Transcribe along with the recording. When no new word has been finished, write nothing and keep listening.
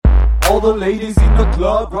All the ladies in the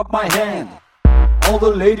club, grab my hand. All the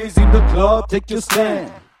ladies in the club, take your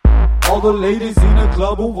stand. All the ladies in the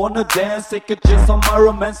club who wanna dance, take a chance on my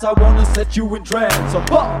romance. I wanna set you in trance.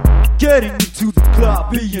 Getting into the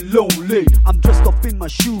club, being lonely. I'm dressed up in my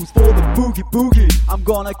shoes for the boogie boogie. I'm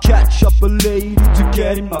gonna catch up a lady to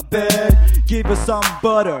get in my bed. Give her some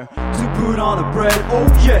butter to put on the bread. Oh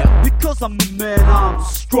yeah, because I'm a man, I'm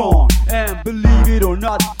strong. And believe it or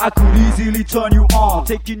not, I could easily turn you on.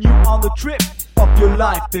 Taking you on the trip of your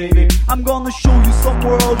life, baby. I'm gonna show you some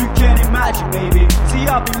world you can't imagine, baby. See,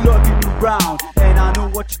 I've been looking around and I know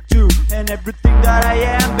what you do. And everything that I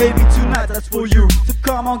am, baby, tonight that's for you. So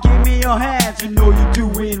come on, give me your hands, you know you're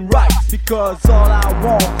doing right. Because all I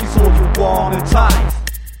want is hold you warm and tight.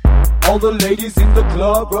 All the ladies in the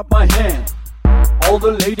club, grab my hand. All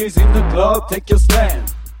the ladies in the club, take your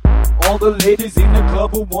stand. All the ladies in the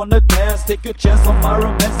club who wanna dance, take a chance on my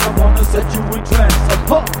romance. I wanna set you in trance.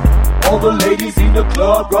 All the ladies in the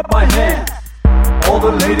club, grab my hand. All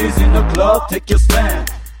the ladies in the club, take your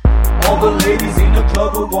stand. All the ladies in the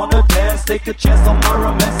club who wanna dance, take a chance on my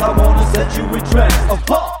romance. I wanna set you in trance.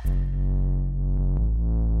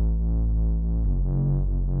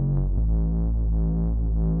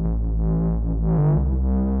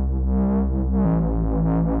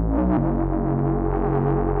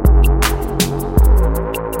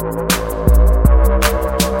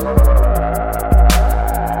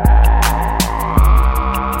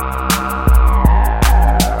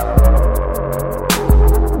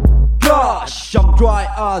 I'm dry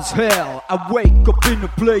as hell. I wake up in a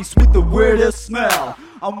place with the weirdest smell.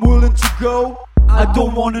 I'm willing to go, I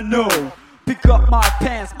don't wanna know. Pick up my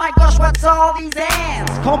pants, my gosh, what's all these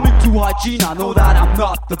ants? Coming to hygiene, I know that I'm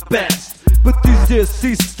not the best. But this dear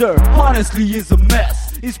sister, honestly is a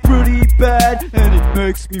mess. It's pretty bad and it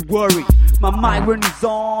makes me worry. My migraine is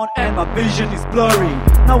on and my vision is blurry.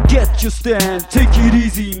 Now get your stand, take it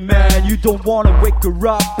easy man. You don't wanna wake her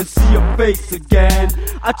up and see her face again.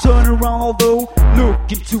 I turn around although,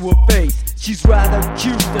 look into her face. She's rather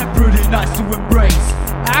cute and pretty nice to embrace.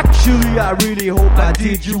 Actually I really hope I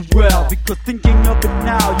did you well, because thinking of it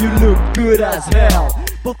now you look good as hell.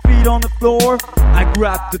 Both feet on the floor, I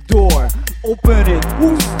grab the door. Open it,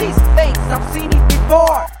 who's this face? I've seen it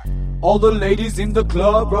before. All the ladies in the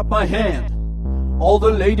club, grab my hand. All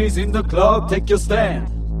the ladies in the club, take your stand.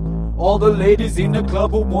 All the ladies in the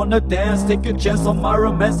club who wanna dance, take a chance on my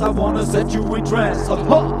romance. I wanna set you in trance.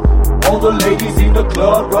 All the ladies in the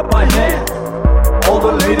club, grab my hand. All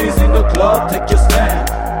the ladies in the club, take your stand.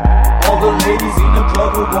 All the ladies in the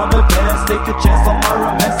club who wanna dance, take a chance on my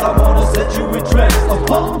romance. I wanna set you in trance.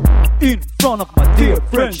 In front of my dear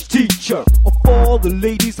French teacher, of all the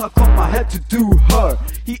ladies, how come I had to do her?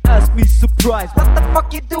 He asked me surprised, what the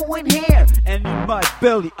fuck you doing here? And in my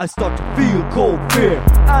belly I start to feel cold fear.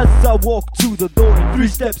 As I walk to the door and 3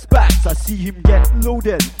 steps back, I see him get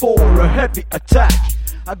loaded for a heavy attack.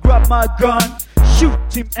 I grab my gun, shoot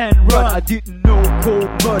him and run. I didn't know cold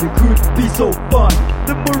blood could be so fun.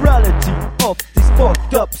 The morality of this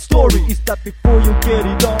fucked up story is that before you get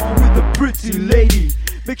it on with a pretty lady,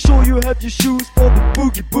 make sure you have your shoes for the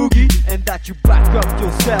boogie boogie, and that you back up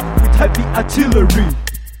yourself with heavy artillery.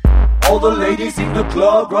 All the ladies in the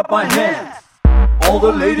club, grab my hand. All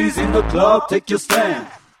the ladies in the club, take your stand.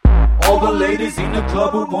 All the ladies in the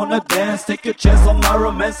club who wanna dance, take a chance on my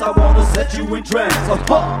romance. I wanna set you in trance.